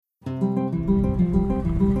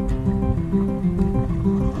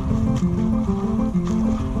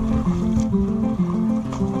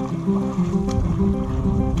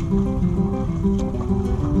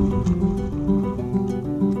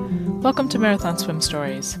Welcome to Marathon Swim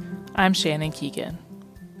Stories. I'm Shannon Keegan.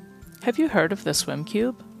 Have you heard of the Swim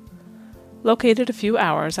Cube? Located a few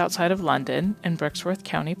hours outside of London in Brixworth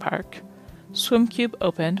County Park, Swim Cube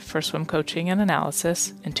opened for swim coaching and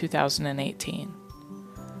analysis in 2018.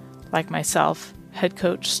 Like myself, head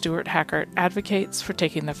coach Stuart Hackert advocates for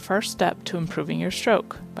taking the first step to improving your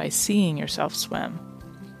stroke by seeing yourself swim.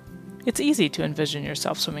 It's easy to envision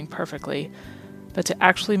yourself swimming perfectly, but to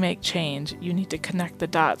actually make change, you need to connect the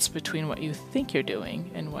dots between what you think you're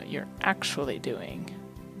doing and what you're actually doing.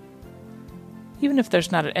 Even if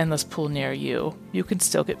there's not an endless pool near you, you can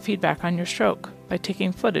still get feedback on your stroke by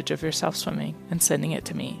taking footage of yourself swimming and sending it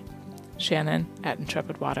to me,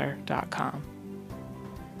 Shannon@intrepidwater.com.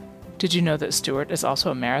 Did you know that Stuart is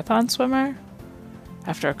also a marathon swimmer?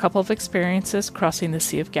 After a couple of experiences crossing the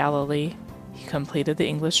Sea of Galilee, he completed the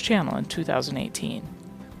English Channel in 2018.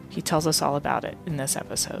 He tells us all about it in this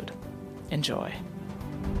episode. Enjoy.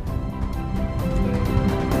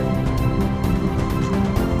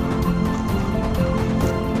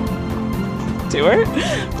 Stuart,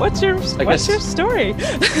 what's your story?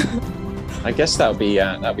 I guess that'll be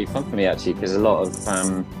fun for me actually, because a lot of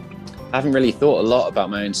I haven't really thought a lot about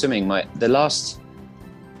my own swimming. The last,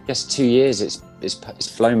 I guess, 2 years it's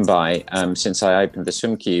flown by since I opened the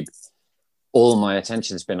Swim Cube. All my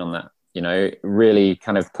attention's been on that. You know, really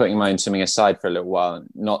kind of putting my own swimming aside for a little while,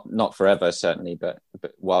 not forever, certainly, but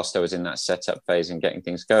whilst I was in that setup phase and getting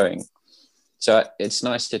things going. So it's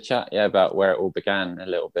nice to chat, about where it all began a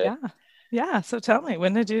little bit. Yeah. So tell me,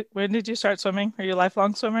 when did you start swimming? Are you a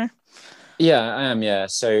lifelong swimmer? Yeah, I am. Yeah.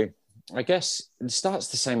 So I guess it starts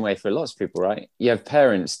the same way for lots of people, right? You have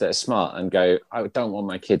parents that are smart and go, I don't want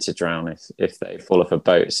my kid to drown if they fall off a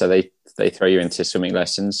boat. So they throw you into swimming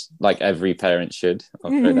lessons, like every parent should.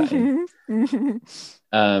 I'll throw that in.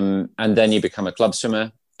 And then you become a club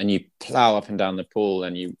swimmer and you plow up and down the pool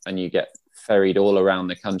and you get ferried all around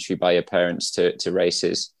the country by your parents to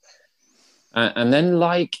races. And then,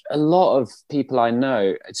 like a lot of people I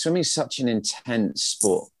know, swimming is such an intense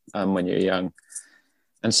sport when you're young.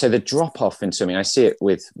 And so the drop off in swimming, I see it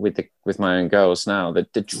with my own girls now,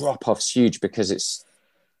 that the drop off's huge because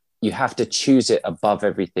you have to choose it above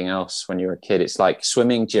everything else when you're a kid. It's like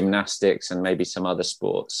swimming, gymnastics, and maybe some other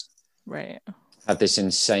sports. Right. Have this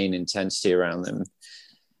insane intensity around them.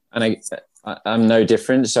 And I'm no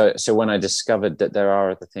different. So when I discovered that there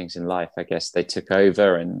are other things in life, I guess they took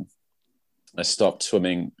over and I stopped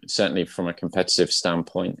swimming, certainly from a competitive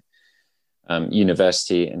standpoint.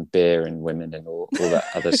 University and beer and women and all that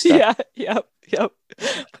other stuff. Yep.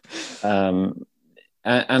 And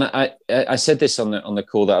I said this on the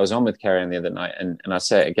call that I was on with Kerry the other night, and I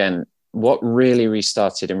say it again. What really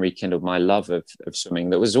restarted and rekindled my love of swimming,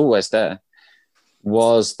 that was always there,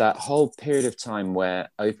 was that whole period of time where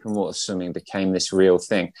open water swimming became this real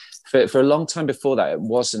thing. For a long time before that, it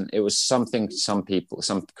wasn't. It was something some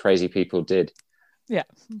crazy people did. Yeah.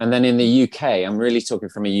 And then in the UK, I'm really talking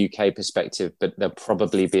from a UK perspective, but there'll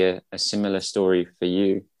probably be a similar story for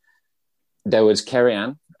you. There was Kerry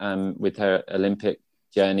Ann with her Olympic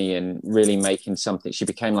journey and really making something. She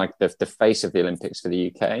became like the face of the Olympics for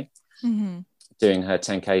the UK, doing her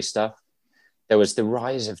 10K stuff. There was the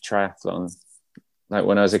rise of triathlon. Like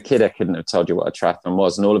when I was a kid, I couldn't have told you what a triathlon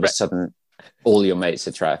was. And all of a sudden, all your mates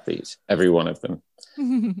are triathletes, every one of them.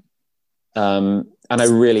 And I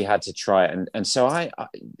really had to try it. And so I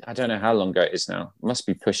don't know how long ago it is now. It must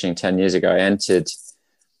be pushing 10 years ago. I entered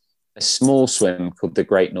a small swim called the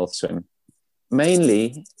Great North Swim,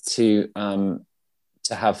 mainly to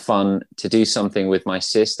have fun, to do something with my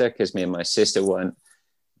sister, because me and my sister weren't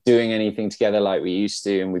doing anything together like we used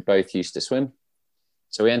to, and we both used to swim.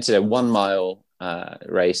 So we entered a 1 mile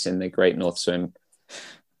race in the Great North Swim,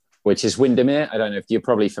 which is Windermere. I don't know if you're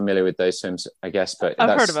probably familiar with those swims, I guess, but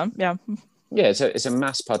I've heard of them. Yeah. Yeah, it's a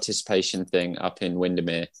mass participation thing up in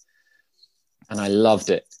Windermere. And I loved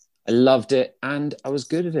it. And I was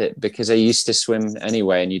good at it because I used to swim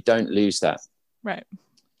anyway, and you don't lose that. Right.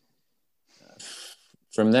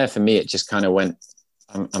 From there, for me, it just kind of went,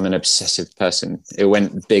 I'm an obsessive person. It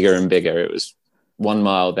went bigger and bigger. It was 1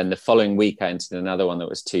 mile. Then the following week, I entered another one that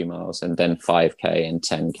was 2 miles, and then 5K and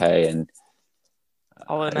 10K. And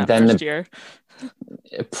all in that first year.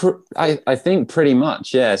 I think pretty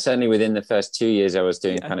much, yeah. Certainly within the first 2 years, I was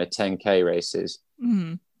doing kind of 10K races.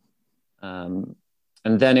 Mm-hmm.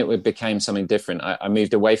 And then it became something different. I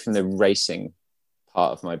moved away from the racing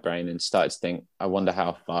part of my brain and started to think, I wonder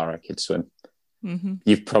how far I could swim. Mm-hmm.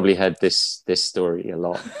 You've probably heard this story a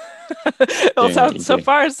lot. Well, doing what you so do.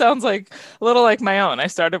 far it sounds like a little like my own. I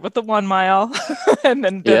started with the 1 mile and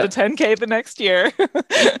then did a Yeah, 10K the next year.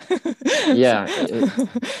 So- yeah.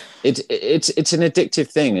 It's an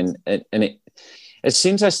addictive thing, and it as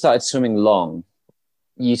soon as I started swimming long,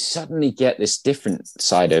 you suddenly get this different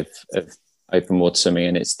side of open water swimming,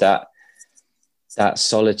 and it's that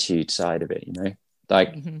solitude side of it,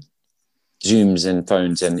 like Mhm. Zooms and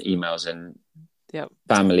phones and emails and Yep.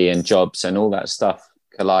 family and jobs and all that stuff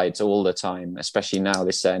collides all the time, especially now,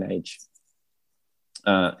 this day and age.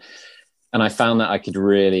 And I found that I could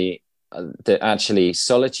really, that actually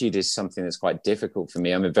solitude is something that's quite difficult for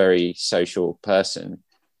me. I'm a very social person,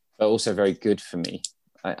 but also very good for me.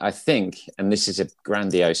 I think, and this is a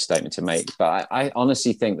grandiose statement to make, but I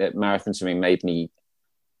honestly think that marathon swimming made me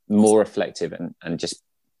more reflective and just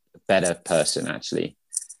a better person, actually.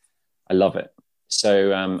 I love it.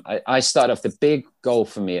 So I started off, the big goal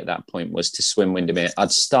for me at that point was to swim Windermere.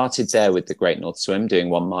 I'd started there with the Great North Swim doing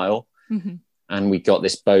 1 mile, and we got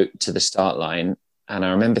this boat to the start line. And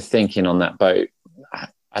I remember thinking on that boat,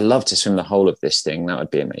 I'd love to swim the whole of this thing. That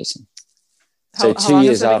would be amazing. So How 2 long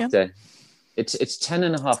years is it again? after, it's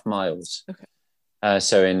 10.5 miles. Okay.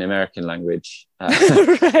 So in American language,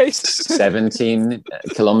 Right. 17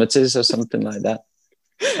 kilometers or something like that.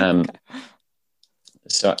 Okay.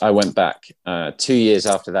 So I went back 2 years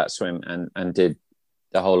after that swim and did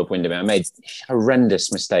the whole of Windermere. I made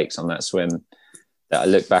horrendous mistakes on that swim that I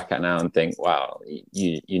look back at now and think, wow,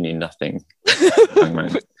 you knew nothing, young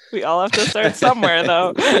man. We all have to start somewhere,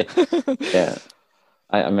 though. Yeah.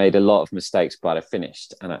 I made a lot of mistakes, but I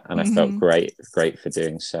finished, and I felt great for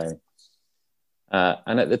doing so.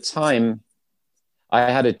 And at the time,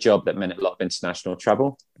 I had a job that meant a lot of international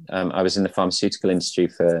travel. I was in the pharmaceutical industry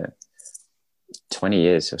for 20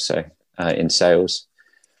 years or so in sales.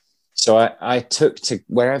 So I took to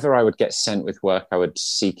wherever I would get sent with work, I would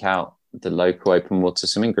seek out the local open water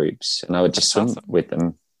swimming groups, and I would just swim with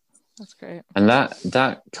them. That's great. And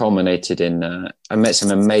that culminated in, I met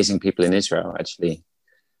some amazing people in Israel, actually.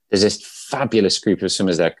 There's this fabulous group of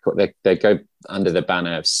swimmers there. They go under the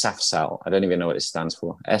banner of SAFSAL. I don't even know what it stands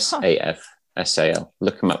for. SAFSAL.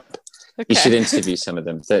 Look them up. Okay. You should interview some of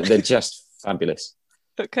them. They're just fabulous.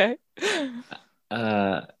 Okay.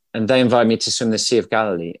 And they invited me to swim the Sea of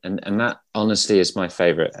Galilee. And that honestly is my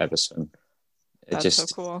favorite ever swim. That's so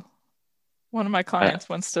cool. One of my clients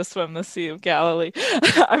wants to swim the Sea of Galilee.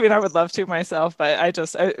 I mean, I would love to myself, but I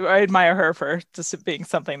admire her for just being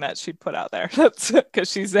something that she'd put out there. That's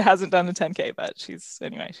because she hasn't done a 10K, but she's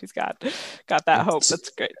got that hope. That's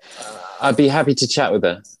great. I'd be happy to chat with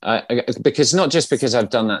her because not just because I've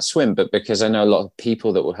done that swim, but because I know a lot of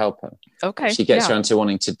people that will help her. Okay. If she gets around to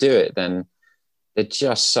wanting to do it, then they're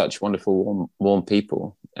just such wonderful, warm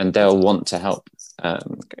people, and they'll want to help.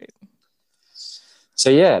 Great. So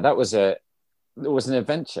yeah, it was an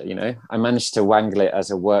adventure, I managed to wangle it as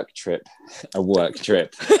a work trip.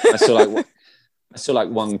 I saw like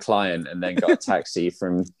one client and then got a taxi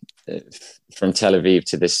from Tel Aviv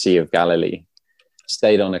to the Sea of Galilee,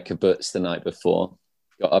 stayed on a kibbutz the night before,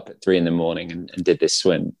 got up at 3 a.m. and did this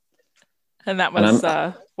swim. And that was,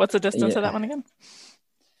 what's the distance of that one again?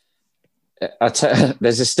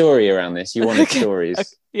 There's a story around this. You wanted stories. Okay.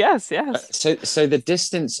 Yes. So the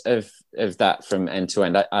distance of that from end to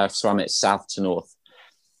end, I've swum it south to north.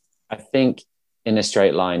 I think in a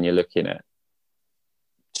straight line, you're looking at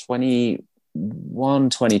 21,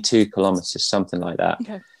 22 kilometers, something like that.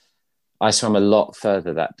 Okay. I swam a lot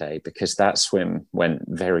further that day because that swim went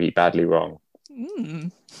very badly wrong.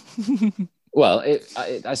 Well,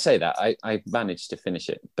 I say that I managed to finish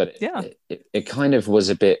it, but it kind of was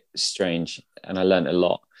a bit strange, and I learned a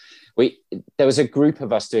lot. There was a group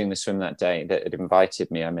of us doing the swim that day that had invited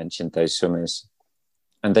me. I mentioned those swimmers,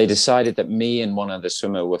 and they decided that me and one other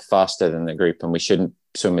swimmer were faster than the group, and we shouldn't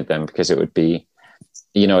swim with them because it would be,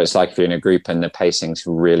 it's like if you're in a group and the pacing's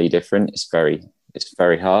really different. It's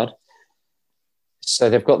very hard. So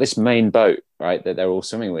they've got this main boat, right, that they're all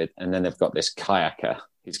swimming with, and then they've got this kayaker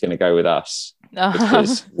who's going to go with us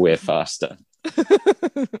because we're faster.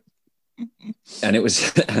 And it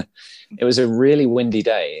was a really windy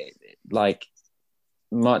day, like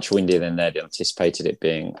much windier than they'd anticipated it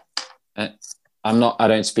being. I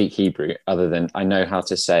don't speak Hebrew other than I know how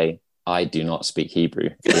to say I do not speak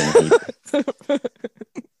Hebrew in Hebrew.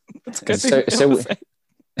 That's good.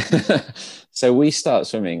 So we start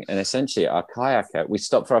swimming, and essentially our kayaker, we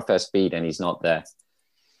stop for our first feed and he's not there.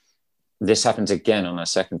 This happens again on our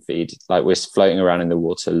second feed. Like we're floating around in the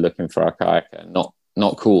water looking for our kayaker.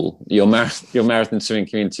 Not cool. Your marathon swimming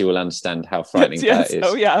community will understand how frightening that is.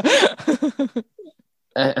 Oh yeah.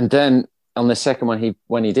 And then on the second one,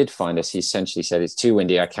 when he did find us, he essentially said, "It's too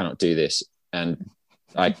windy. I cannot do this." And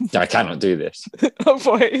I cannot do this. Oh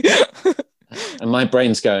boy. And my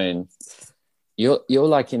brain's going, you're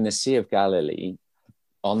like in the Sea of Galilee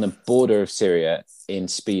on the border of Syria in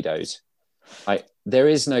Speedos. There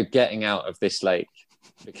is no getting out of this lake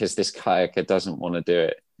because this kayaker doesn't want to do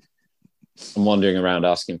it. I'm wandering around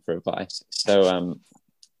asking for advice. So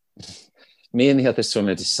me and the other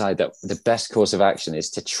swimmer decide that the best course of action is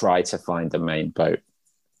to try to find the main boat.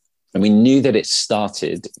 And we knew that it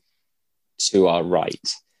started to our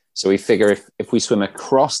right. So we figure if we swim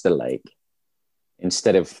across the lake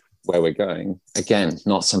instead of where we're going, again,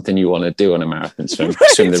 not something you want to do on a marathon swim. Right,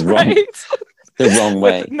 swim the wrong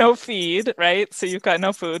way. With no feed, right? So you've got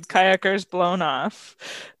no food. Kayakers blown off.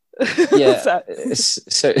 Yeah.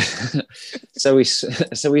 So we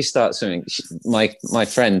start swimming. My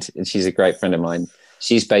friend, and she's a great friend of mine,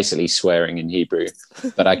 she's basically swearing in Hebrew,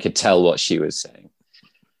 but I could tell what she was saying.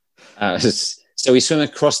 So we swim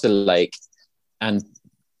across the lake, and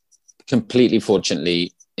completely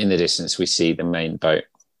fortunately, in the distance, we see the main boat,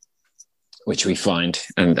 which we find,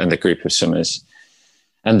 and the group of swimmers.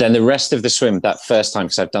 And then the rest of the swim, that first time,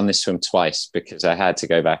 because I've done this swim twice because I had to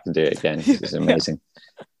go back and do it again. It was amazing.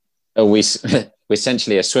 Yeah. We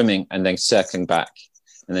essentially are swimming and then circling back,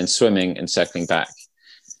 and then swimming and circling back.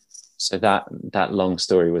 So that long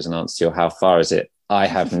story was an answer to your how far is it? I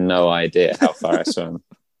have no idea how far I swam.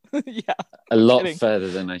 Yeah. A lot further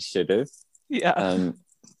than I should have. Yeah.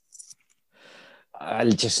 I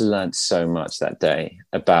just learned so much that day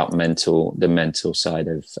about the mental side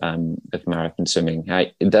of marathon swimming.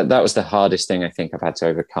 That was the hardest thing I think I've had to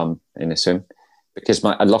overcome in a swim, because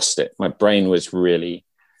I lost it. My brain was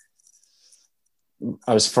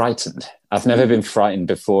I was frightened. I've never been frightened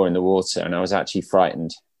before in the water, and I was actually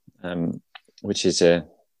frightened, which is it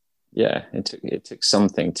took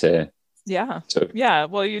something to. Yeah. Yeah.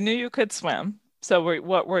 Well, you knew you could swim. So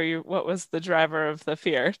what was the driver of the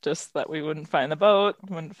fear? Just that we wouldn't find the boat,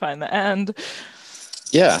 wouldn't find the end.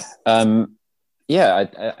 Yeah.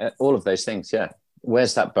 All of those things. Yeah.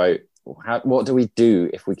 Where's that boat? What do we do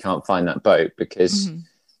if we can't find that boat? Because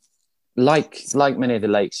like many of the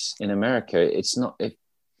lakes in America,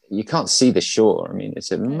 you can't see the shore. I mean,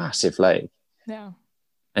 it's a massive lake. Yeah.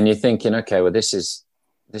 And you're thinking, okay, well, this is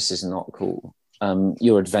not cool.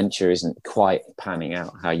 Your adventure isn't quite panning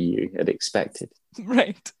out how you had expected.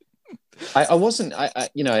 Right. I wasn't, I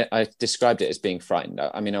described it as being frightened.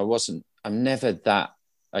 I'm never that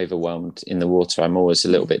overwhelmed in the water. I'm always a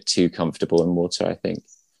little bit too comfortable in water, I think.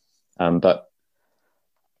 But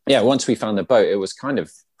yeah, once we found the boat, it was kind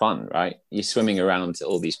of fun, right? You're swimming around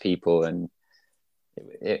all these people, and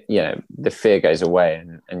the fear goes away,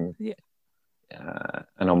 and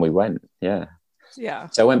on we went. Yeah. Yeah.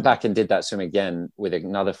 So I went back and did that swim again with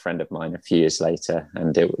another friend of mine a few years later,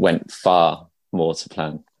 and it went far more to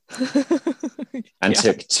plan. And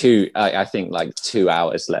took 2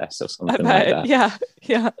 hours less or something like that.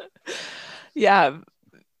 Yeah.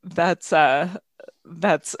 That's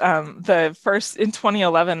the first in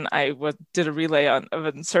 2011. I did a relay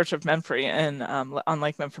in search of Menfrey on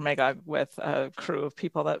Lake Memphremagog with a crew of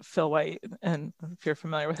people that Phil White, and if you're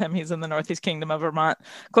familiar with him, he's in the Northeast Kingdom of Vermont,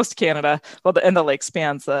 close to Canada. Well, the lake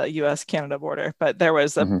spans the U.S.-Canada border, but there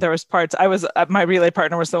was parts. My relay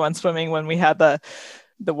partner was the one swimming when we had the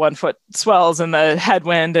 1 foot swells and the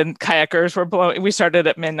headwind, and kayakers were blowing. We started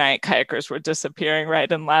at midnight. Kayakers were disappearing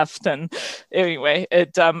right and left. And anyway,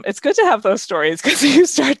 it's good to have those stories, because you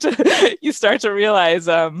start to realize,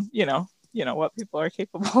 what people are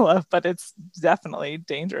capable of. But it's definitely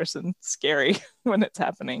dangerous and scary when it's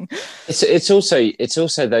happening. It's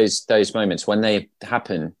also those moments when they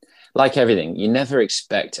happen. Like everything, you never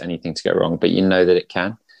expect anything to go wrong, but you know that it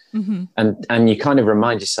can. Mm-hmm. And you kind of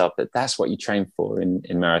remind yourself that that's what you train for in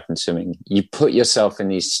marathon swimming. You put yourself in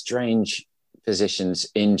these strange positions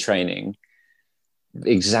in training,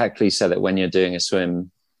 exactly so that when you're doing a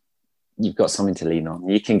swim, you've got something to lean on.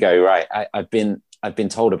 You can go, right, I've been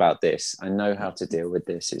told about this. I know how to deal with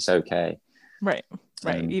this. It's okay. Right.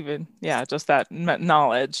 Just that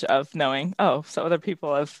knowledge of knowing, so other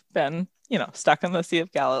people have been stuck in the Sea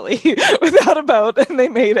of Galilee without a boat, and they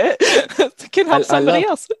made it. Can help somebody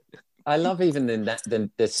else. I love even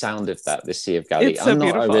the sound of that, the Sea of Galilee. It's so I'm not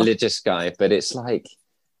beautiful. a religious guy, but it's like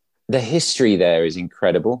the history there is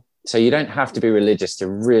incredible. So you don't have to be religious to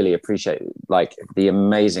really appreciate like the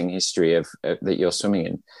amazing history of that you're swimming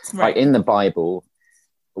in. Right. Like in the Bible,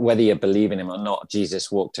 whether you believe in him or not,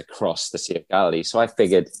 Jesus walked across the Sea of Galilee. So I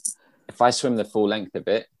figured if I swim the full length of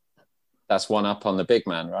it, that's one up on the big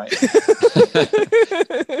man, right?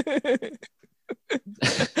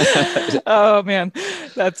 Oh man,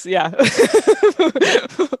 that's yeah.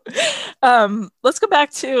 Let's go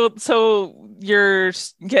back to, so you're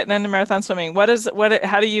getting into marathon swimming.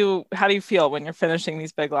 How do you feel when you're finishing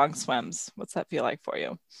these big long swims? What's that feel like for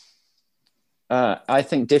you? I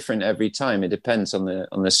think different every time. It depends on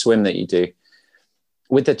the swim that you do.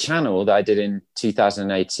 With the channel that I did in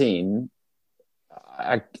 2018,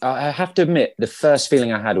 I have to admit, the first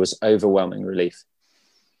feeling I had was overwhelming relief,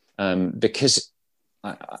 because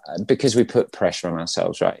we put pressure on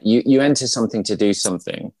ourselves, right? You enter something to do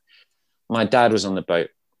something. My dad was on the boat,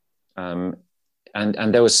 and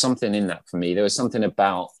there was something in that for me. There was something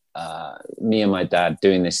about me and my dad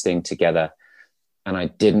doing this thing together, and I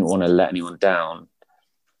didn't want to let anyone down.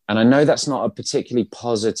 And I know that's not a particularly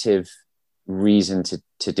positive reason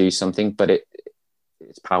to do something, but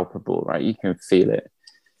it's palpable, right? You can feel it.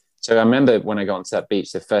 So I remember when I got onto that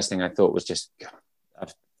beach, the first thing I thought was just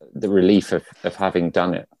the relief of having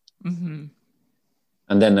done it. Mm-hmm.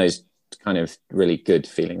 And then those kind of really good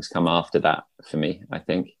feelings come after that for me, I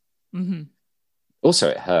think. Mm-hmm. Also,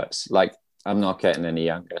 it hurts. Like, I'm not getting any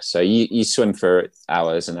younger. So you swim for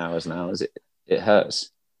hours and hours and hours. It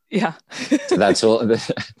hurts. Yeah. So that's all.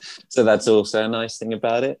 So that's also a nice thing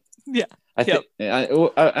about it. Yeah. I think I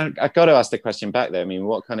got to ask the question back there. I mean,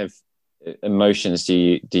 what kind of emotions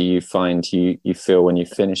do you find you feel when you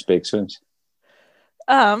finish big swims?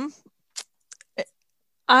 Um,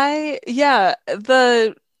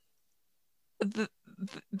 the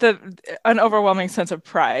an overwhelming sense of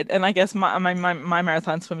pride, and I guess my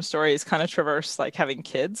marathon swim story is kind of traverse like having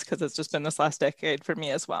kids, because it's just been this last decade for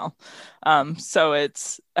me as well. So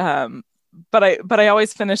it's but I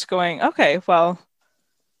always finish going, okay, well,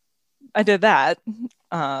 I did that.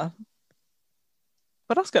 What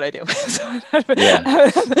else could I do?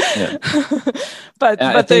 Yeah. Yeah.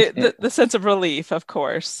 But the sense of relief, of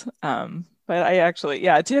course. But I actually,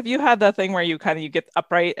 yeah. Have you had that thing where you get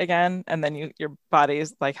upright again, and then your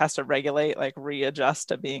body's like has to regulate, like readjust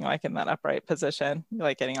to being like in that upright position,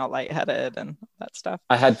 like getting all lightheaded and that stuff?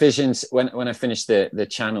 I had visions when I finished the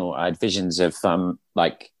channel. I had visions of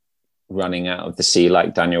like running out of the sea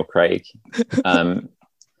like Daniel Craig.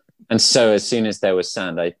 And so as soon as there was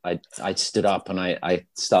sand, I stood up and I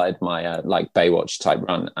started my like Baywatch type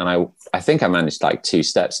run, and I think I managed like 2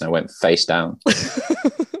 steps and I went face down.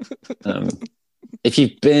 If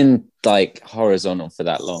you've been like horizontal for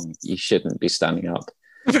that long, you shouldn't be standing up.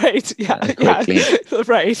 Right. Yeah. Yeah.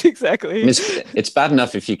 Right. Exactly. I mean, it's bad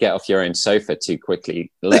enough if you get off your own sofa too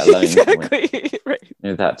quickly, let alone exactly. Right.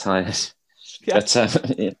 You're that tired. Yeah. But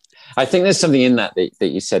yeah. I think there's something in that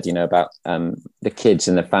you said, about the kids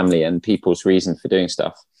and the family and people's reason for doing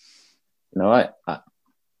stuff.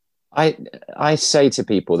 I say to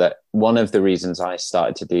people that one of the reasons I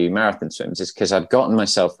started to do marathon swims is because I'd gotten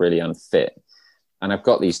myself really unfit, and I've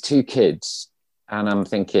got these 2 kids, and I'm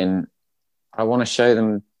thinking, I want to show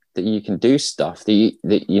them that you can do stuff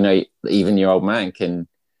that even your old man can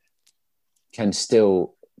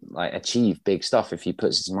still like achieve big stuff if he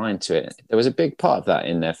puts his mind to it. There was a big part of that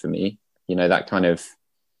in there for me, that kind of,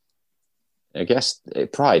 I guess,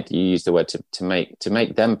 pride. You use the word to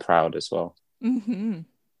make them proud as well. Mm-hmm.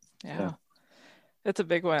 Yeah. It's a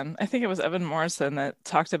big one. I think it was Evan Morrison that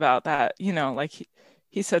talked about that, like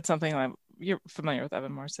he said something like, you're familiar with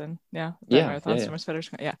Evan Morrison? Yeah. Marathon Swimmers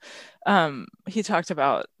Federation. Yeah. He talked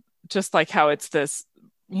about just like how it's this,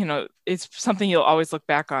 it's something you'll always look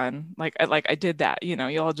back on. Like I did that,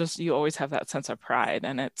 you always have that sense of pride,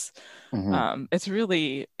 and it's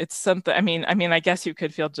really, it's something. I guess you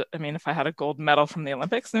could feel, if I had a gold medal from the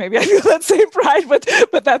Olympics, then maybe I feel that same pride,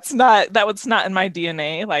 but that was not in my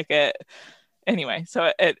DNA. Like it, anyway,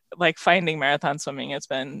 so it like finding marathon swimming has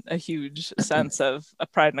been a huge sense of a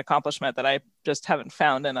pride and accomplishment that I just haven't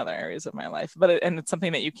found in other areas of my life. But it's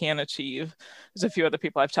something that you can achieve. There's a few other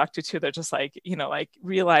people I've talked to too. They're just like, like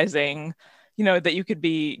realizing, that you could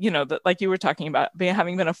be, that like you were talking about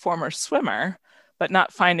having been a former swimmer, but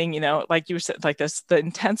not finding, like you said, like this, the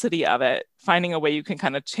intensity of it, finding a way you can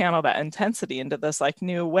kind of channel that intensity into this like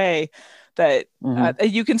new way that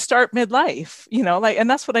you can start midlife, and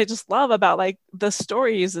that's what I just love about like the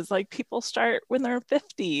stories is like people start when they're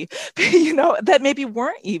 50, that maybe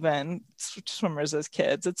weren't even swimmers as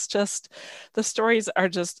kids. It's just, the stories are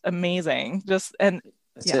just amazing.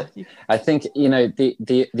 I think,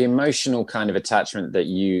 the emotional kind of attachment that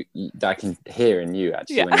I can hear in you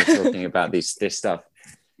actually when you're talking about this stuff,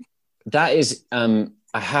 that is, I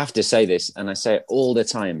have to say this, and I say it all the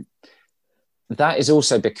time, that is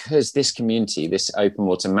also because this community, this open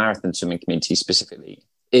water marathon swimming community specifically,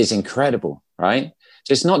 is incredible, right?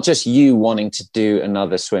 So it's not just you wanting to do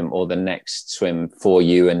another swim or the next swim for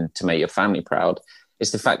you and to make your family proud.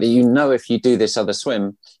 It's the fact that, you know, if you do this other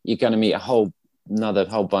swim, you're going to meet another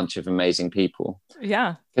whole bunch of amazing people.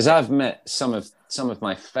 Yeah. Because I've met some of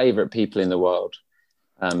my favorite people in the world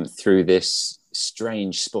through this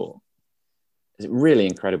strange sport. It's a really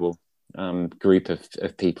incredible group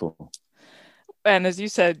of people. And as you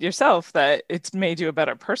said yourself, that it's made you a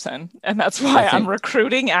better person. And that's why I'm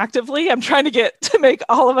recruiting actively. I'm trying to make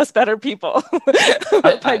all of us better people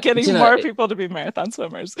by getting more people to be marathon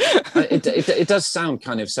swimmers. It does sound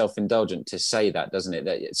kind of self-indulgent to say that, doesn't it?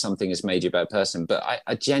 That something has made you a better person. But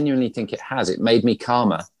I genuinely think it has. It made me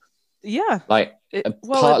calmer. Yeah. Like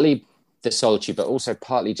partly the solitude, but also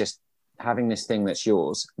partly just having this thing that's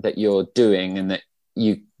yours, that you're doing, and that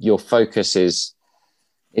your focus is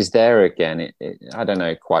there again. I don't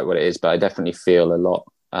know quite what it is, but I definitely feel a lot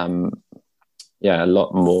more,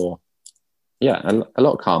 a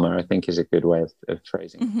lot calmer, I think, is a good way of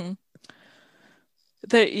phrasing. Mm-hmm.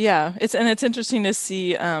 It's interesting to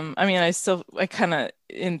see. I kind of,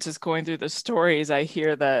 in just going through the stories, I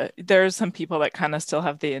hear that there's some people that kind of still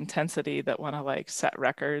have the intensity that want to like set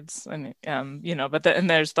records, and and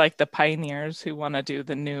there's like the pioneers who want to do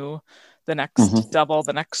the next double,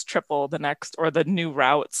 the next triple, or the new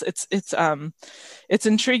routes. It's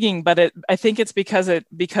intriguing, but I think it's because it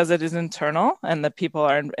is internal, and the people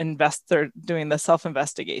they're doing the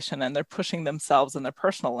self-investigation, and they're pushing themselves and their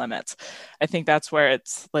personal limits. I think that's where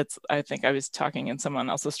I think I was talking in someone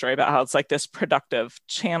else's story about how it's like this productive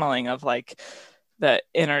channeling of like the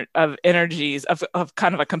energies of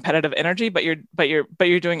kind of a competitive energy, but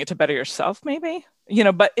you're doing it to better yourself, maybe,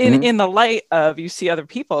 but in the light of, you see other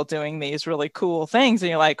people doing these really cool things and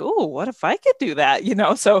you're like, oh, what if I could do that?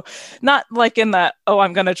 So not like in that, oh,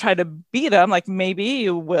 I'm going to try to beat them. Like maybe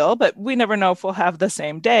you will, but we never know if we'll have the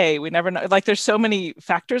same day. We never know. Like there's so many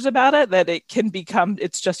factors about it that it can become,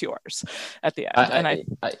 it's just yours at the end.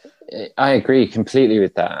 I agree completely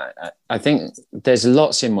with that. I think there's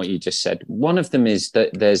lots in what you just said. One of them is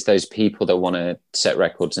that there's those people that want to set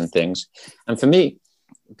records and things. And for me,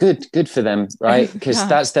 good for them, right? Because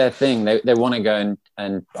that's their thing. They want to go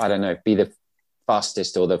and I don't know, be the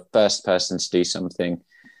fastest or the first person to do something.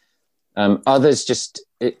 Others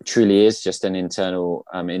it truly is just an internal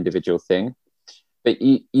individual thing. But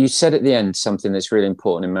you said at the end something that's really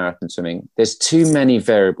important in marathon swimming. There's too many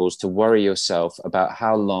variables to worry yourself about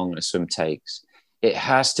how long a swim takes. It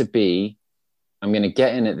has to be, I'm going to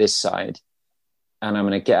get in at this side and I'm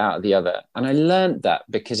going to get out at the other. And I learned that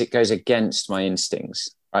because it goes against my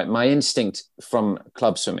instincts, right? My instinct from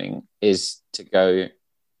club swimming is to go,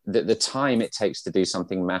 the time it takes to do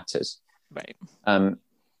something matters. Right. And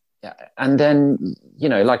then,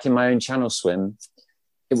 like in my own channel swim,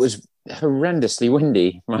 it was horrendously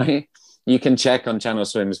windy, right? You can check on channel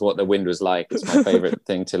swims what the wind was like. It's my favorite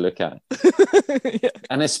thing to look at. Yeah.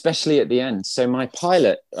 And especially at the end. So my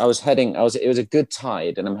pilot, it was a good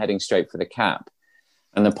tide and I'm heading straight for the cap.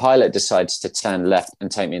 And the pilot decides to turn left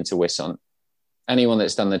and take me into Wison. Anyone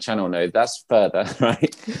that's done the channel know that's further,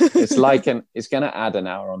 right? It's like it's going to add an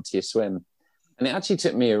hour onto your swim. And it actually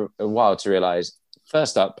took me a while to realize,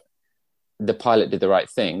 first up, the pilot did the right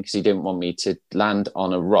thing because he didn't want me to land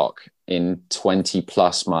on a rock in 20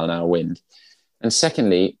 plus mile an hour wind. And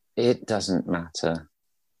secondly, it doesn't matter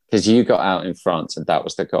because you got out in front and that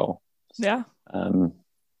was the goal. Yeah.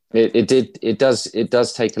 It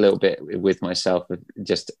does take a little bit with myself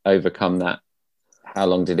just overcome that. How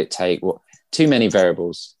long did it take? Too many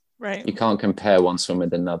variables. Right. You can't compare one swim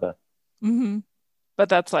with another. Mm-hmm. But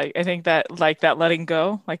that's I think that that letting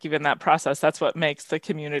go, like even that process, that's what makes the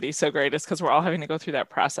community so great, is because we're all having to go through that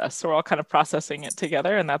process. So we're all kind of processing it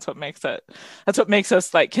together. And that's what makes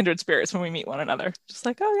us like kindred spirits when we meet one another. Just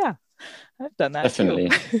like, oh yeah, I've done that. Definitely.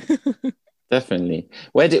 Too. Definitely.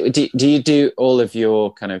 Where do you do all of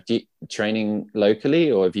your kind of training locally,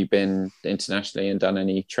 or have you been internationally and done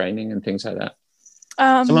any training and things like that?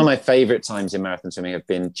 Some of my favorite times in marathon swimming have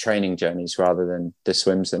been training journeys rather than the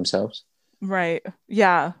swims themselves. Right.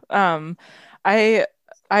 Yeah. I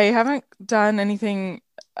haven't done anything.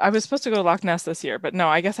 I was supposed to go to Loch Ness this year, but no,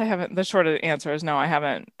 I guess I haven't. The short answer is no, I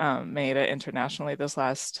haven't made it internationally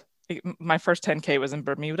my first 10K was in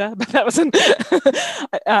Bermuda, but that wasn't,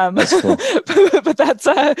 that's cool. But that's,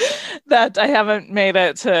 that I haven't made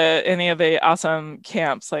it to any of the awesome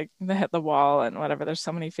camps, like the Hit the Wall and whatever. There's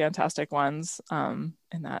so many fantastic ones in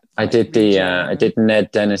that. I did I did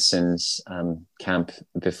Ned Denison's camp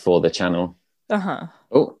before the channel. Uh-huh.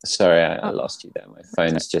 Oh, sorry, I lost you there. My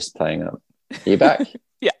phone's just playing up. Are you back?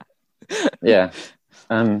 Yeah. Yeah.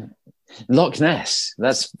 Loch Ness.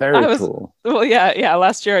 That's very cool. Well, yeah.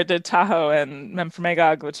 Last year I did Tahoe and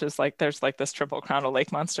Memphremagog, which is like there's like this triple crown of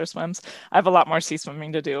lake monster swims. I have a lot more sea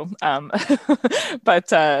swimming to do.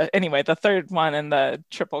 But anyway, the third one in the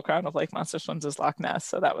triple crown of lake monster swims is Loch Ness,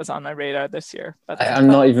 so that was on my radar this year. But I'm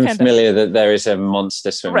not even familiar that there is a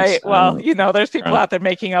monster swim. Right. Well, there's people out there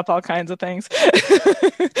making up all kinds of things.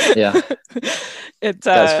 Yeah.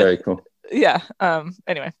 That's very cool. Yeah.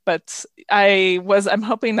 Anyway, but I'm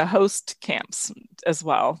hoping to host camps as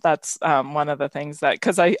well. That's one of the things that,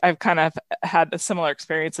 because I've kind of had a similar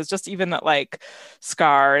experiences, just even at like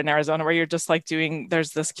SCAR in Arizona, where you're just like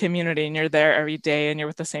there's this community and you're there every day and you're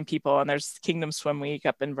with the same people, and there's Kingdom Swim Week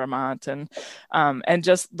up in Vermont, and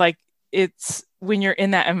just like, it's when you're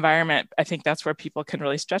in that environment, I think that's where people can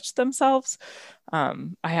really stretch themselves. I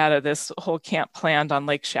had this whole camp planned on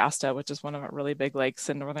Lake Shasta, which is one of our really big lakes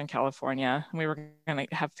in Northern California. And we were going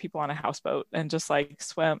to have people on a houseboat and just like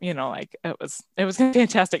swim, like it was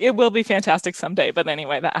fantastic. It will be fantastic someday. But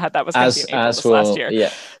anyway, that was going to be in April last year.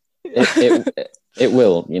 Yeah, it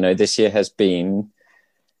will. This year has been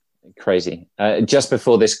crazy. Just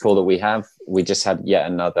before this call that we just had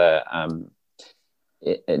yet another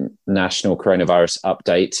national coronavirus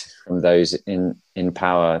update from those in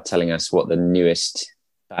power, telling us what the newest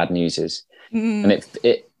bad news is. And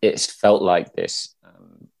it's felt like this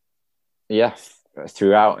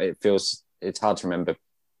throughout. It's hard to remember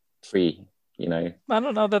I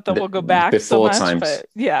don't know that we'll go back before so much, times, but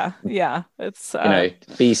yeah it's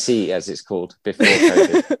BC, as it's called, before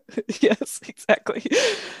COVID. Yes, exactly.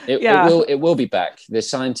 It will be back. The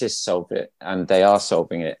scientists solve it, and they are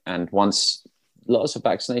solving it, and once lots of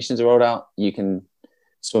vaccinations are rolled out, you can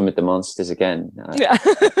swim with the monsters again.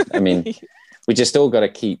 I mean, we just all got to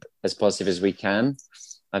keep as positive as we can.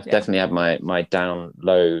 I've definitely had my down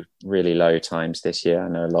low, really low times this year. I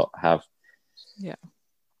know a lot have. Yeah.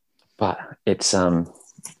 But it's it'll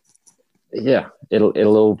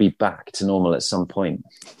all be back to normal at some point,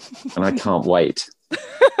 and I can't wait.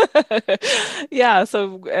 Yeah.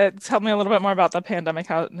 So tell me a little bit more about the pandemic.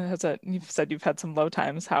 How has it? You've said you've had some low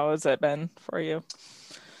times. How has it been for you?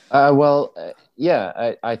 I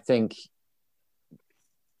think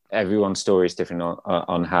everyone's story is different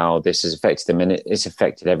on how this has affected them, and it's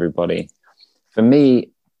affected everybody. For me,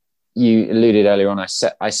 you alluded earlier on, I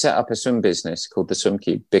set up a swim business called the Swim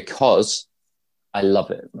Cube because I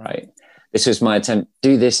love it, right? This was my attempt,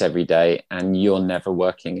 do this every day and you're never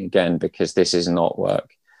working again, because this is not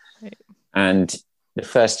work. Right. And the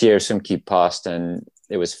first year of Swim Cube passed and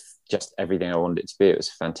it was just everything I wanted it to be. It was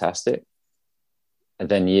fantastic. And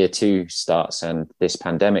then year 2 starts and this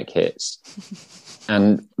pandemic hits.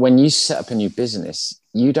 And when you set up a new business,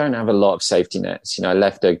 you don't have a lot of safety nets. I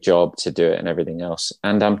left a job to do it and everything else.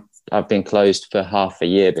 And I've been closed for half a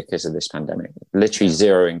year because of this pandemic. Literally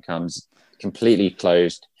zero incomes, completely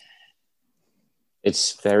closed.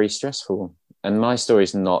 It's very stressful. And my story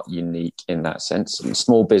is not unique in that sense.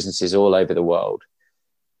 Small businesses all over the world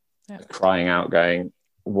are crying out, going,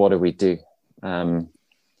 what do we do? But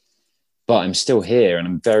I'm still here and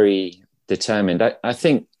I'm very determined. I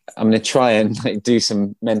think I'm going to try and do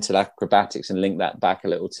some mental acrobatics and link that back a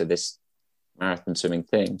little to this marathon swimming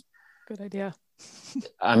thing. Good idea.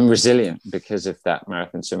 I'm resilient because of that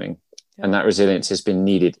marathon swimming. Yep. And that resilience has been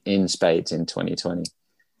needed in spades in 2020.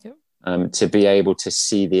 Yep. To be able to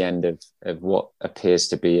see the end of what appears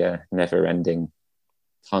to be a never-ending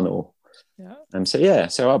tunnel. Yeah.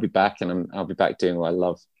 So I'll be back, and I'll be back doing what I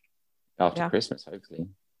love after Christmas, hopefully.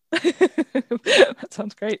 That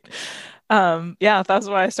sounds great. That's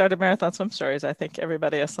why I started Marathon Swim Stories. I think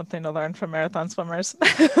everybody has something to learn from marathon swimmers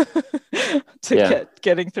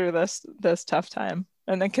getting through this tough time,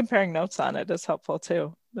 and then comparing notes on it is helpful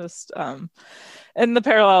too. Just and the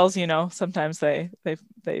parallels, sometimes they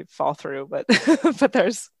fall through, but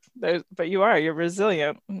but you're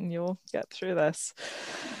resilient and you'll get through this.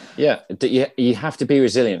 Yeah, you have to be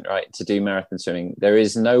resilient, right, to do marathon swimming. There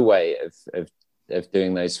is no way of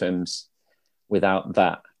doing those swims without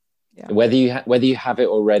that. Yeah. Whether you have it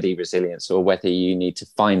already, resilience, or whether you need to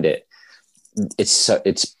find it, the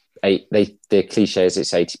cliche is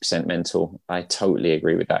it's 80% mental. I totally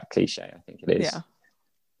agree with that cliche. I think it is.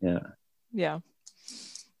 Yeah.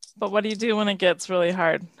 But what do you do when it gets really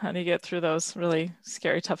hard? How do you get through those really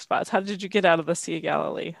scary, tough spots? How did you get out of the Sea of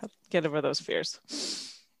Galilee? Get over those fears?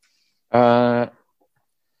 So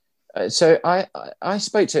I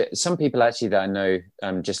spoke to some people actually that I know,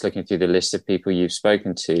 just looking through the list of people you've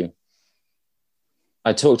spoken to.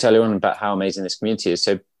 I talked earlier on about how amazing this community is.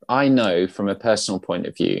 So I know from a personal point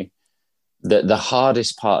of view that the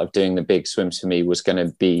hardest part of doing the big swims for me was going to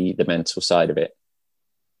be the mental side of it.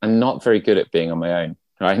 I'm not very good at being on my own.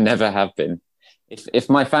 I never have been. If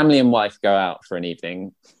my family and wife go out for an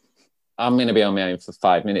evening, I'm going to be on my own for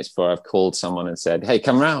 5 minutes before I've called someone and said, "Hey,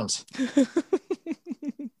 come round."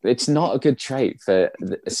 It's not a good trait for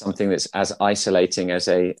something that's as isolating as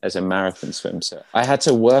a marathon swim. So I had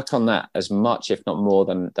to work on that as much, if not more,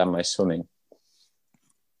 than my swimming,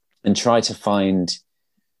 and try to find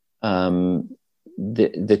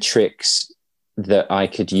the tricks that I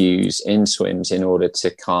could use in swims in order to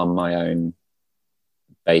calm my own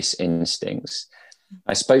base instincts.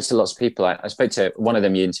 I spoke to lots of people. I spoke to one of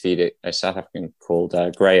them. You interviewed, a South African called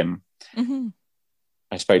Graham. Mm-hmm.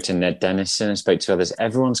 I spoke to Ned Dennison. I spoke to others.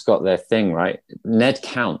 Everyone's got their thing, right? Ned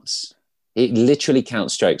counts. It literally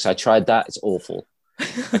counts strokes. I tried that. It's awful.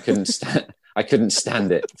 I couldn't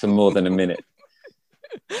stand it for more than a minute.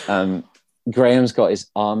 Graham's got his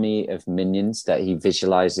army of minions that he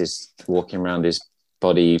visualizes walking around his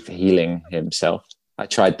body, healing himself. I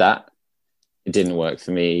tried that. It didn't work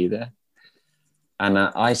for me either. And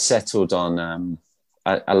I settled on,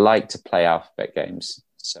 I like to play alphabet games.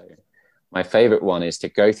 So my favorite one is to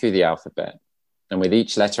go through the alphabet, and with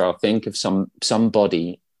each letter, I'll think of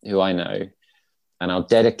somebody who I know, and I'll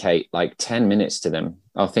dedicate like 10 minutes to them.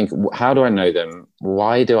 I'll think, how do I know them?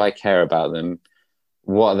 Why do I care about them?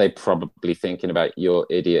 What are they probably thinking about your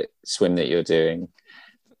idiot swim that you're doing?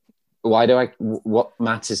 What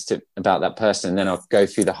matters about that person? And then I'll go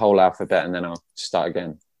through the whole alphabet, and then I'll start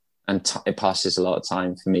again. And it passes a lot of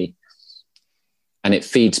time for me. And it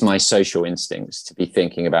feeds my social instincts to be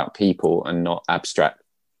thinking about people and not abstract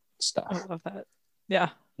stuff. I love that. Yeah.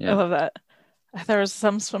 I love that. There was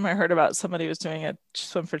some swim I heard about. Somebody was doing a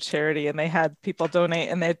swim for charity, and they had people donate,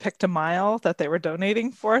 and they had picked a mile that they were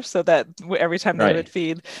donating for, so that every time they would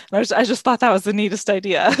feed. And I just thought that was the neatest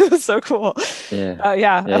idea. It was so cool.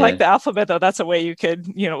 I like the alphabet, though. That's a way you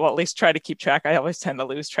could, at least try to keep track. I always tend to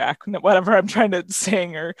lose track, whatever I'm trying to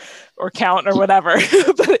sing or count or whatever.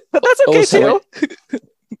 but that's okay also, too.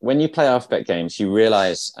 When you play alphabet games, you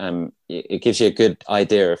realize it gives you a good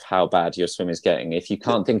idea of how bad your swim is getting. If you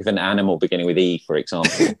can't think of an animal beginning with E, for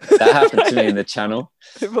example, that happened to me in the channel.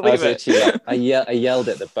 I yelled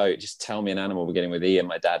at the boat, "Just tell me an animal beginning with E," and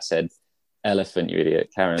my dad said, "Elephant, you idiot,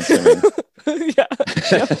 carry on swimming."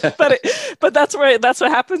 But that's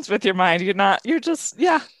what happens with your mind. You're just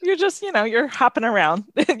you're hopping around.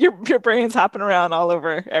 your brain's hopping around all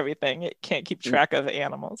over everything. It can't keep track of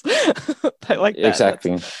animals. I like that.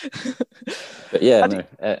 Exactly.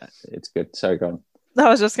 But it's good. Sorry, go on. I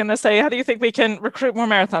was just gonna say, how do you think we can recruit more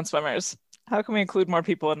marathon swimmers? How can we include more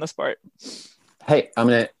people in the sport? Hey,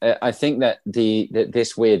 I think that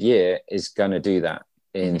this weird year is gonna do that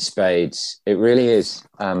in spades. It really is.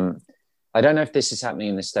 I don't know if this is happening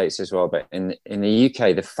in the States as well, but in the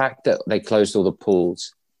UK, the fact that they closed all the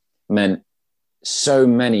pools meant so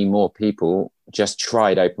many more people just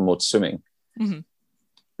tried open water swimming.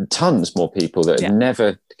 Mm-hmm. Tons more people that had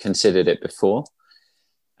never considered it before.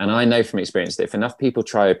 And I know from experience that if enough people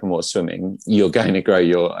try open water swimming, you're going to grow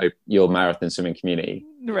your marathon swimming community.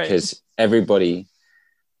 Right. Because everybody's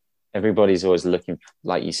always looking,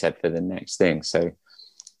 like you said, for the next thing. So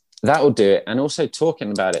that will do it. And also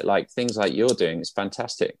talking about it, like things like you're doing, is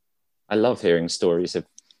fantastic. I love hearing stories of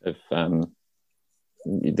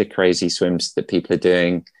the crazy swims that people are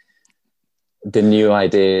doing, the new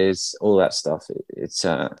ideas, all that stuff. It's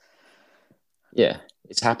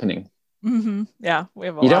happening. Mm-hmm. Yeah, we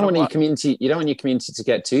have. You don't want your community to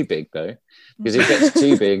get too big, though, because if it gets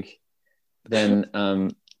too big, then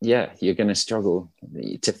you're going to struggle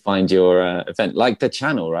to find your event, like the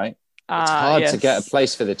channel, right? It's hard to get a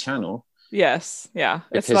place for the channel. Yes. Yeah.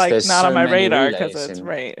 It's like not on my radar because it's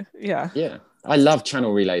right. Yeah. Yeah. I love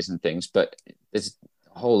channel relays and things, but there's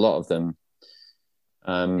a whole lot of them.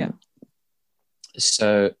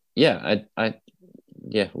 So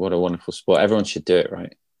what a wonderful sport. Everyone should do it,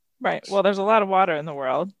 right? Right. Well, there's a lot of water in the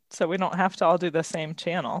world, so we don't have to all do the same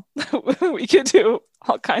channel. We could do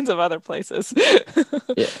all kinds of other places.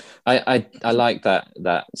 Yeah. I like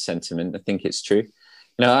that sentiment. I think it's true.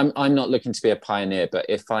 I'm not looking to be a pioneer, but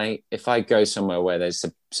if I go somewhere where there's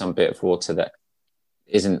some bit of water that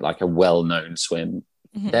isn't like a well-known swim,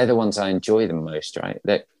 they're the ones I enjoy the most, right?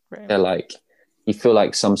 They're like, you feel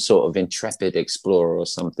like some sort of intrepid explorer or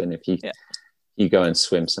something if you go and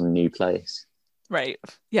swim some new place. Right.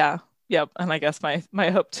 Yeah. Yep. And I guess my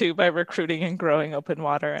hope too, by recruiting and growing open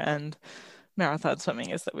water and marathon swimming,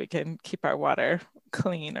 is that we can keep our water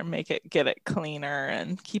clean or get it cleaner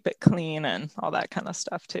and keep it clean and all that kind of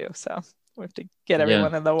stuff too. So we have to get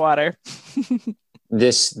everyone in the water.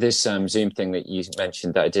 This Zoom thing that you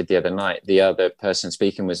mentioned that I did the other night, the other person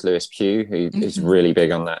speaking was Lewis Pugh, who is really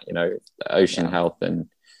big on that, ocean health and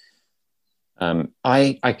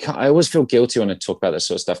I always feel guilty when I talk about this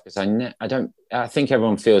sort of stuff because I think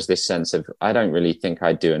everyone feels this sense of I don't really think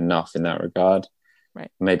I do enough in that regard.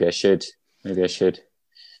 Right. Maybe I should. It's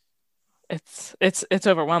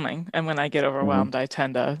overwhelming, and when I get overwhelmed, Mm-hmm. I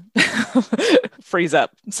tend to freeze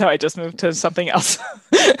up. So I just move to something else.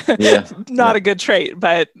 Yeah. Not a good trait,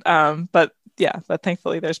 but yeah, but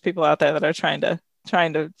thankfully there's people out there that are trying to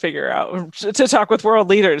figure out to talk with world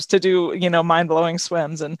leaders to do mind-blowing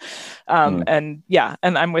swims and yeah,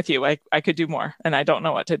 and I'm with you. I could do more and I don't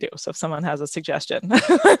know what to do, so if someone has a suggestion,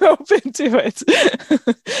 I'm open to it.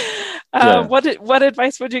 Yeah. What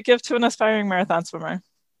advice would you give to an aspiring marathon swimmer?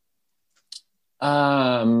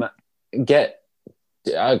 I'll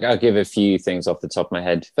give a few things off the top of my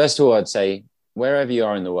head. First of all, I'd say wherever you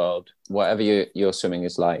are in the world, whatever your swimming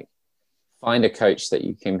is like, find a coach that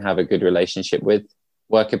you can have a good relationship with.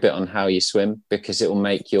 Work a bit on how you swim because it will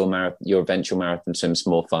make your eventual marathon swims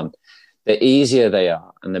more fun. The easier they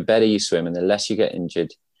are and the better you swim and the less you get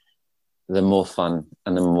injured, the more fun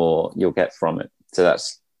and the more you'll get from it. So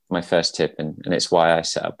that's my first tip, and it's why I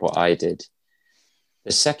set up what I did.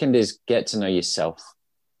 The second is get to know yourself.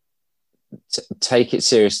 Take it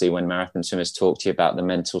seriously when marathon swimmers talk to you about the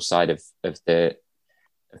mental side of the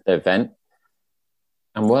event,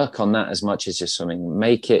 and work on that as much as you're swimming.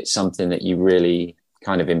 Make it something that you really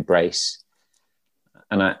kind of embrace.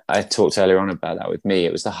 And I talked earlier on about that with me.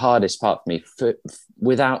 It was the hardest part for me,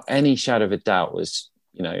 without any shadow of a doubt, was,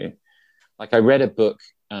 like I read a book.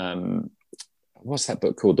 What's that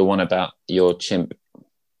book called? The one about your chimp,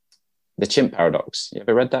 The Chimp Paradox. You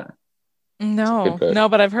ever read that? No,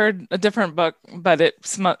 but I've heard a different book, but it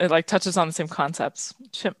like touches on the same concepts.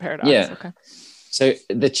 Chimp Paradox. Yeah. Okay. So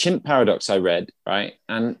the Chimp Paradox I read, right?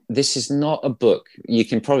 And this is not a book, you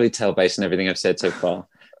can probably tell based on everything I've said so far,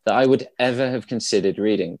 that I would ever have considered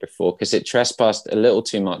reading before, because it trespassed a little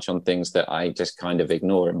too much on things that I just kind of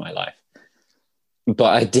ignore in my life.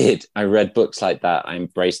 But I did. I read books like that. I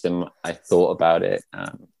embraced them. I thought about it.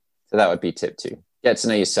 So that would be tip 2. Get to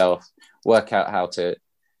know yourself. Work out how to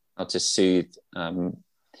soothe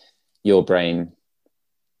your brain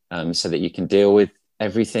so that you can deal with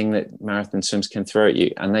everything that marathon swims can throw at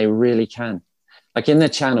you, and they really can. Like in the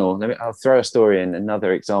channel, I'll throw a story in,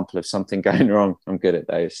 another example of something going wrong. I'm good at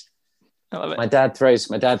those. I love it. My dad throws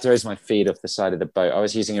my feed off the side of the boat. I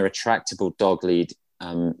was using a retractable dog lead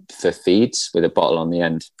for feeds with a bottle on the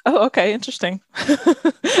end. Oh, okay, interesting.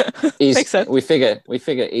 Makes sense. We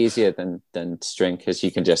figure easier than string, because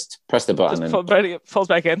you can just press the button just and folds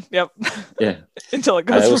back in. Yep. Yeah. Until it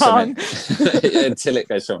goes wrong. Until it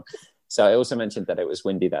goes wrong. So I also mentioned that it was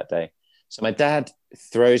windy that day. So my dad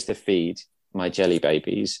throws the feed. My jelly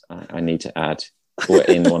babies, I need to add, were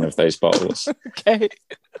in one of those bottles. Okay.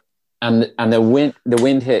 And the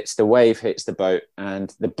wind hits, the wave hits the boat,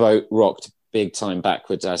 and the boat rocked big time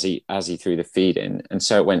backwards as he threw the feed in, and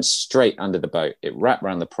so it went straight under the boat. It wrapped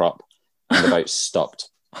around the prop, and the boat stopped.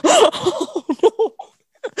 Oh, no.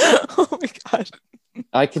 Oh my god!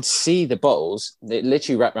 I could see the bottles. It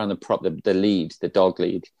literally wrapped around the prop, the lead, the dog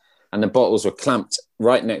lead, and the bottles were clamped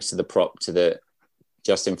right next to the prop,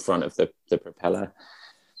 just in front of the propeller,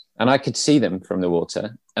 and I could see them from the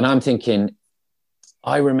water. And I'm thinking,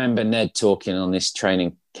 I remember Ned talking on this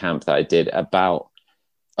training camp that I did about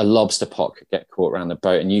a lobster pot could get caught around the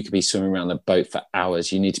boat and you could be swimming around the boat for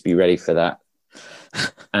hours. You need to be ready for that.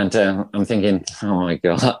 And I'm thinking, oh my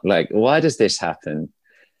God, like, why does this happen?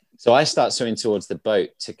 So I start swimming towards the boat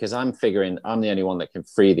because I'm figuring I'm the only one that can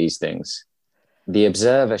free these things. The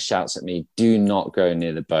observer shouts at me, do not go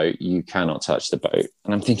near the boat. You cannot touch the boat.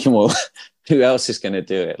 And I'm thinking, well, who else is going to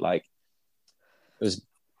do it? Like, it was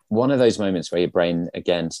one of those moments where your brain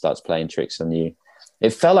again starts playing tricks on you.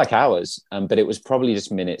 It felt like hours, but it was probably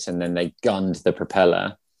just minutes. And then they gunned the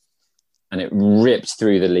propeller and it ripped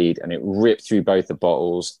through the lead and it ripped through both the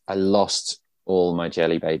bottles. I lost all my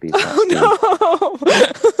jelly babies. Oh, no.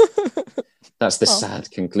 That's the sad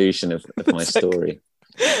conclusion of my story.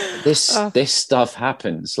 This stuff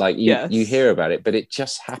happens. Like you hear about it, but it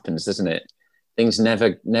just happens, doesn't it? Things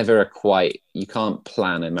never are quite, you can't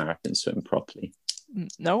plan a marathon swim properly.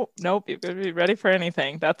 Nope. You've got to be ready for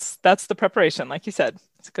anything. That's the preparation, like you said.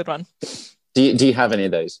 It's a good one. Do you have any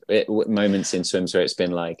of those moments in swims where it's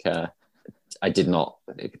been like, I did not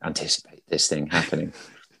anticipate this thing happening?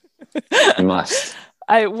 You must.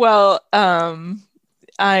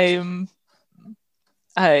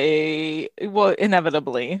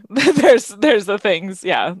 Inevitably there's the things,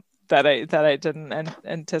 yeah, that I didn't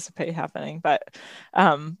anticipate happening. But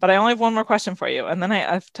I only have one more question for you, and then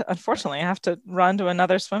unfortunately I have to run to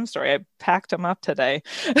another swim story. I packed them up today,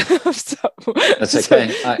 so that's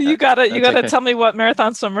okay. You gotta tell me what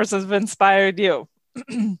marathon swimmers have inspired you.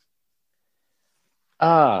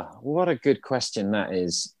 What a good question that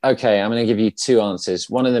is. Okay, I'm going to give you two answers.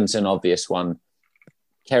 One of them's an obvious one.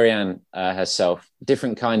 Kerri-Anne herself,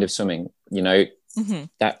 different kind of swimming,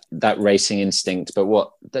 that racing instinct. But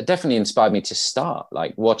what that definitely inspired me to start,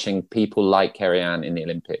 like watching people like Kerri-Anne in the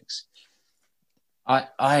Olympics.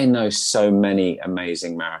 I know so many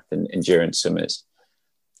amazing marathon endurance swimmers.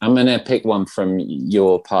 I'm going to pick one from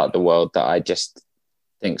your part of the world that I just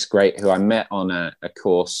think's great, who I met on a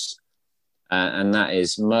course. And that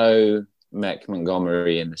is Mo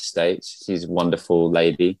Montgomery in the States. She's a wonderful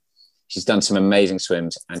lady. She's done some amazing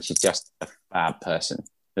swims, and she's just a fab person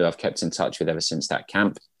who I've kept in touch with ever since that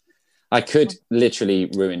camp. I could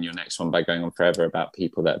literally ruin your next one by going on forever about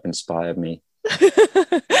people that have inspired me.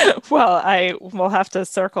 Well, I will have to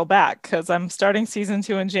circle back because I'm starting season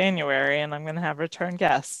 2 in January, and I'm going to have return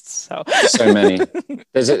guests. So many.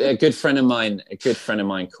 There's a good friend of mine. A good friend of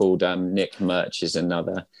mine called Nick Murch is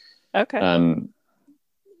another. Okay.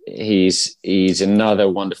 He's another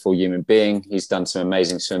wonderful human being. He's done some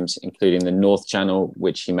amazing swims, including the North Channel,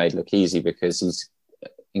 which he made look easy because he's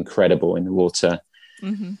incredible in the water.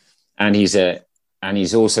 Mm-hmm. And he's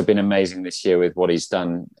also been amazing this year with what he's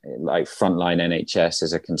done, like frontline NHS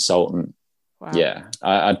as a consultant. Wow. Yeah,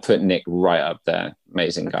 I'd put Nick right up there.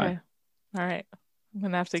 Amazing guy. All right. I'm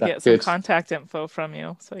going to have to get some contact info from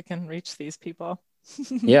you so I can reach these people.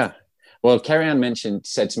 Yeah. Well, Kerri-Anne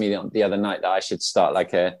said to me the other night that I should start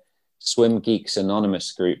like a Swim Geeks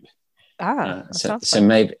Anonymous group. So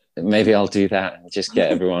maybe I'll do that and just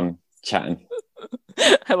get everyone chatting.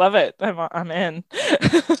 I love it. I'm in.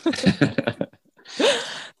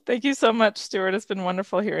 Thank you so much, Stuart. It's been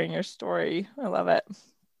wonderful hearing your story. I love it.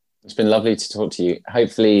 It's been lovely to talk to you.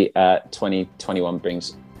 Hopefully 2021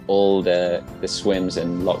 brings all the swims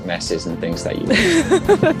and Loch Nesses and things that you love.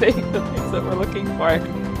 the things that we're looking for.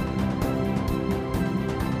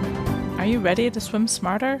 Are you ready to swim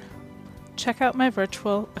smarter? Check out my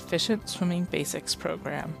virtual Efficient Swimming Basics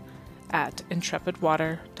program at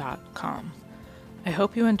intrepidwater.com. I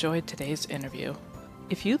hope you enjoyed today's interview.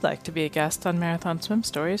 If you'd like to be a guest on Marathon Swim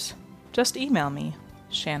Stories, just email me,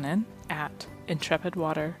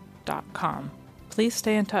 shannon@intrepidwater.com. Please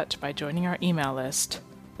stay in touch by joining our email list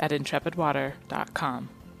at intrepidwater.com.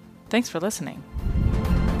 Thanks for listening.